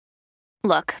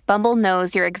Look, Bumble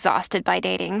knows you're exhausted by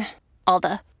dating. All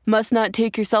the must not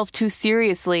take yourself too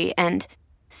seriously and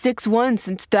 6'1"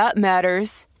 since that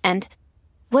matters. And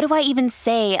what do I even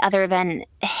say other than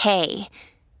hey?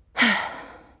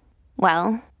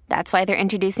 Well, that's why they're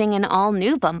introducing an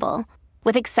all-new Bumble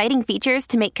with exciting features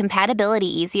to make compatibility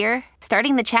easier,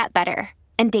 starting the chat better,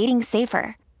 and dating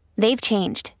safer. They've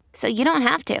changed, so you don't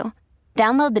have to.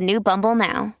 Download the new Bumble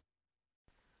now.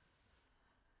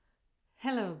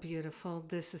 Hello, beautiful.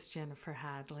 This is Jennifer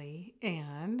Hadley,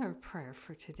 and our prayer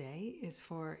for today is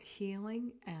for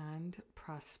healing and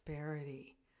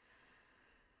prosperity.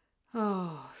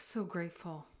 Oh, so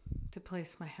grateful to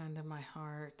place my hand on my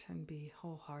heart and be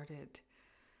wholehearted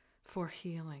for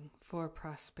healing, for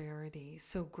prosperity.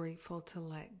 So grateful to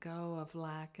let go of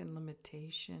lack and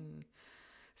limitation.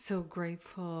 So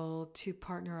grateful to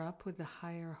partner up with the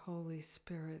higher Holy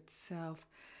Spirit self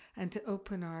and to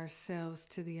open ourselves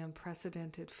to the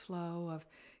unprecedented flow of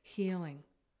healing,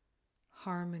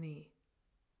 harmony,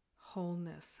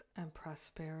 wholeness, and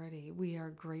prosperity. We are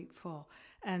grateful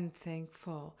and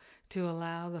thankful to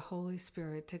allow the Holy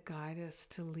Spirit to guide us,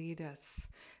 to lead us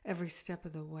every step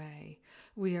of the way.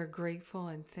 We are grateful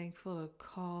and thankful to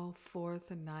call forth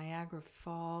the Niagara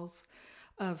Falls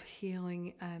of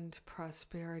healing and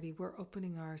prosperity. We're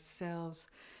opening ourselves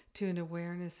to an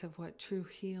awareness of what true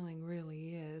healing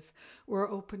really is.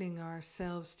 We're opening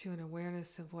ourselves to an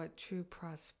awareness of what true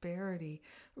prosperity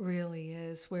really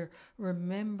is. We're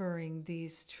remembering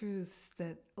these truths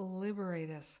that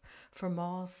liberate us from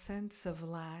all sense of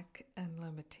lack and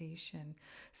limitation.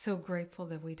 So grateful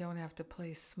that we don't have to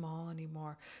play small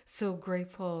anymore. So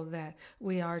grateful that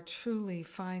we are truly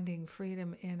finding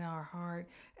freedom in our heart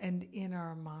and in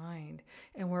our mind.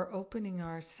 And we're opening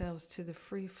ourselves to the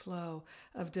free flow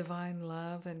of divine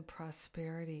love and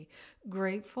prosperity.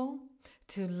 Grateful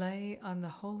to lay on the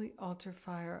holy altar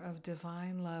fire of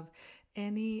divine love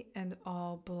any and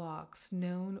all blocks,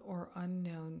 known or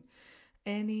unknown,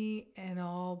 any and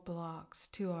all blocks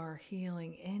to our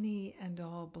healing, any and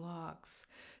all blocks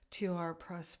to our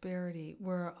prosperity.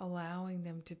 We're allowing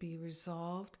them to be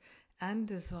resolved and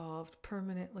dissolved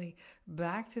permanently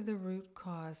back to the root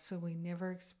cause so we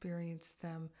never experience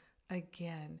them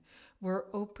again. We're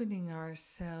opening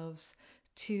ourselves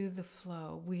to the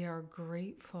flow. We are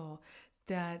grateful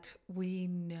that we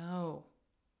know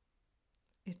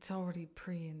it's already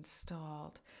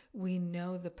pre-installed. We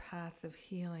know the path of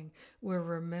healing. We're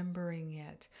remembering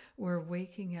it. We're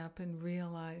waking up and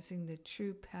realizing the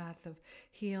true path of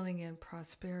healing and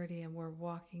prosperity, and we're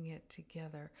walking it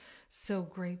together. So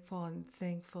grateful and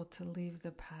thankful to leave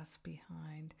the past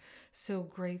behind. So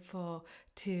grateful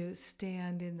to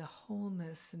stand in the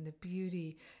wholeness and the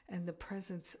beauty and the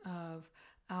presence of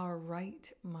our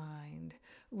right mind.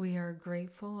 We are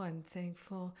grateful and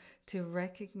thankful to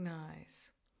recognize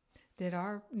that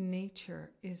our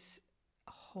nature is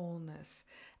wholeness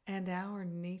and our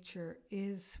nature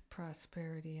is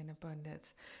prosperity and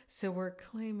abundance. So we're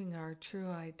claiming our true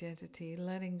identity,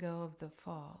 letting go of the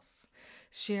false,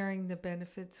 sharing the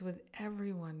benefits with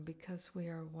everyone because we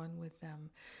are one with them.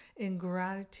 In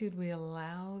gratitude, we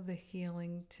allow the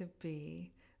healing to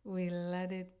be. We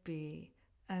let it be.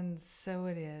 And so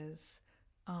it is.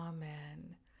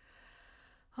 Amen.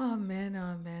 Amen,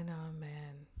 amen,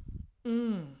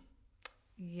 amen.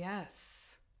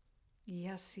 Yes.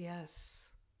 Yes,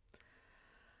 yes.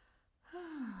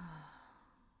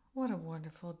 What a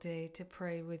wonderful day to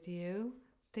pray with you.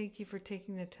 Thank you for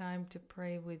taking the time to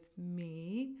pray with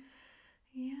me.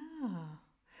 Yeah.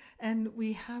 And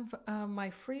we have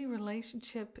my free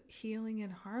relationship healing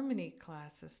and harmony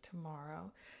classes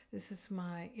tomorrow. This is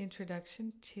my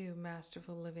introduction to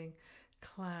Masterful Living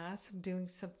class. I'm doing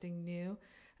something new.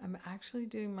 I'm actually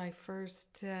doing my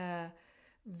first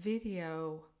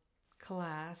video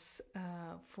class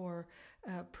for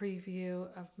a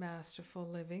preview of Masterful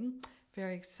Living.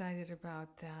 Very excited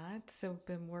about that. So I've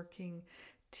been working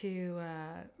to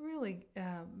really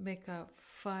make a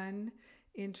fun,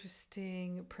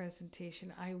 interesting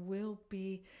presentation. I will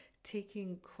be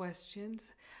taking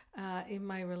questions in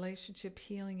my Relationship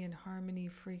Healing and Harmony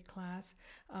free class.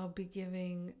 I'll be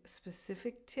giving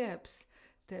specific tips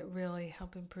that really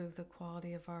help improve the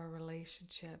quality of our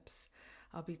relationships.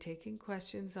 I'll be taking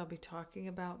questions. I'll be talking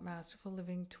about Masterful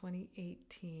Living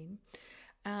 2018.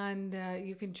 And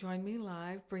you can join me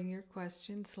live. Bring your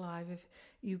questions live. If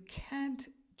you can't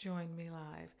join me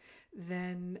live,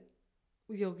 then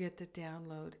you'll get the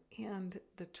download and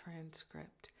the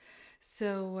transcript.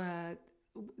 So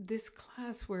this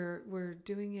class, we're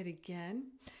doing it again.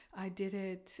 I did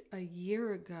it a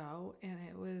year ago, and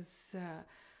it was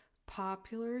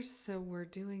popular, so we're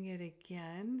doing it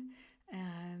again.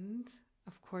 And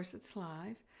course, it's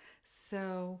live.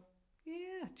 So,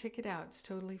 yeah, check it out. It's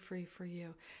totally free for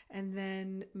you. And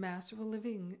then Masterful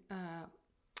Living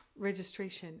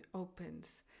registration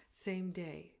opens same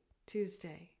day,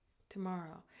 Tuesday,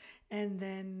 tomorrow. And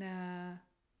then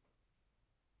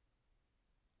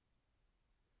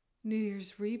New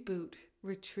Year's Reboot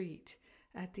Retreat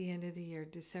at the end of the year,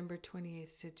 December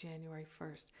 28th to January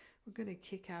 1st. We're going to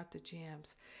kick out the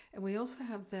jams. And we also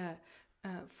have the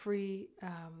free,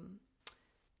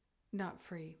 not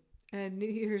free, New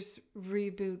Year's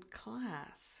Reboot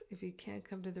class. If you can't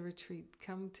come to the retreat,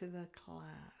 come to the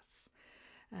class.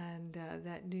 And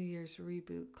that New Year's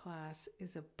Reboot class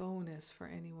is a bonus for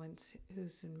anyone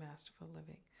who's in Masterful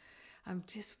Living. I'm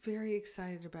just very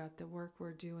excited about the work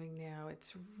we're doing now.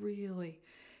 It's really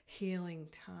healing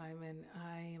time, and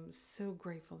I am so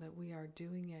grateful that we are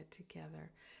doing it together.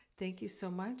 Thank you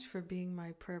so much for being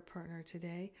my prayer partner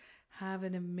today. Have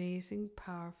an amazing,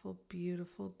 powerful,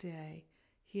 beautiful day.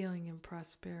 Healing and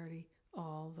prosperity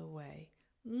all the way.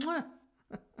 Mwah!